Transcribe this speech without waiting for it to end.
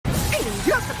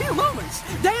a few moments,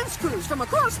 dance crews from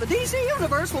across the DC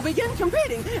universe will begin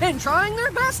competing and trying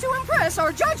their best to impress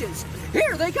our judges.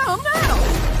 Here they come now.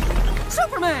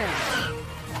 Superman.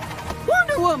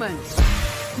 Wonder Woman.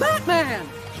 Batman.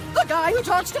 The guy who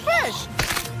talks to fish.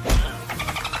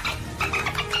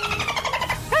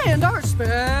 And our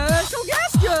special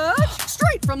guest judge,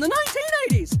 straight from the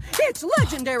 1980s, it's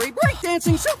legendary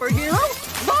breakdancing superhero,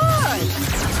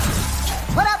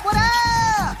 Vibe! What up, what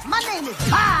up? My name is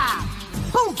Bob!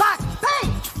 Boom, bop, bang!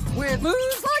 With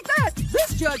moves like that,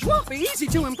 this judge won't be easy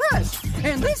to impress.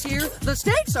 And this year, the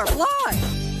stakes are fly.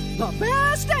 The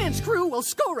best dance crew will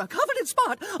score a coveted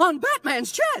spot on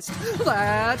Batman's chest.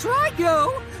 That's right,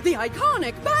 yo! The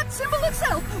iconic bat symbol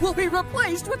itself will be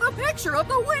replaced with a picture of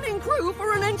the winning crew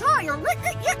for an entire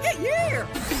year!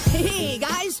 Hey,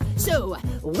 guys! So,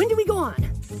 when do we go on?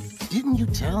 Didn't you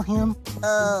tell him?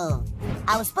 Oh,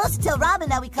 I was supposed to tell Robin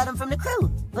that we cut him from the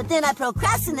crew, but then I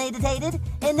procrastinated,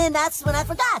 and then that's when I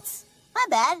forgot. My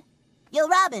bad. Yo,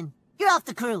 Robin, you're off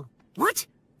the crew. What?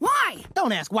 Why?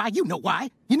 Don't ask why, you know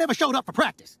why. You never showed up for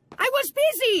practice. I was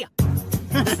busy!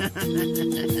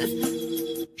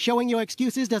 Showing your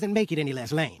excuses doesn't make it any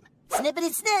less lame.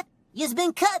 Snippety snip, you've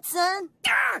been cut, son.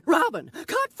 Robin,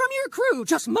 cut from your crew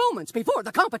just moments before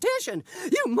the competition.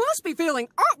 You must be feeling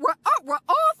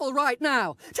awful right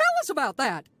now. Tell us about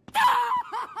that.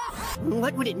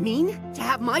 What would it mean to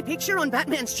have my picture on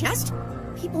Batman's chest?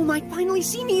 People might finally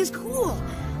see me as cool,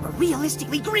 or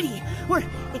realistically gritty, or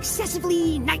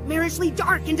excessively nightmarishly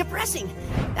dark and depressing.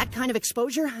 That kind of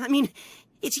exposure, I mean,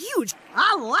 it's huge.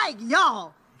 I like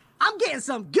y'all. I'm getting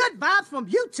some good vibes from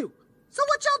you two. So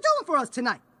what y'all doing for us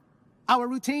tonight? Our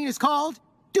routine is called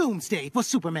Doomsday for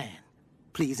Superman.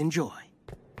 Please enjoy.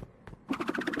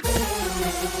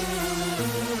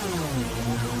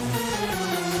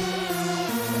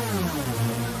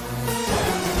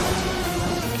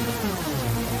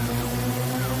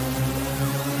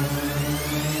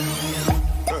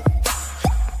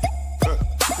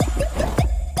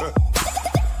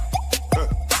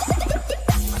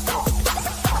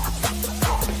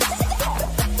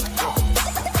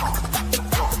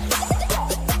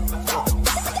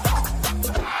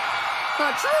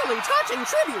 Truly touching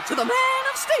tribute to the Man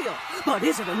of Steel. But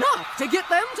is it enough to get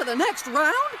them to the next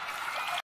round?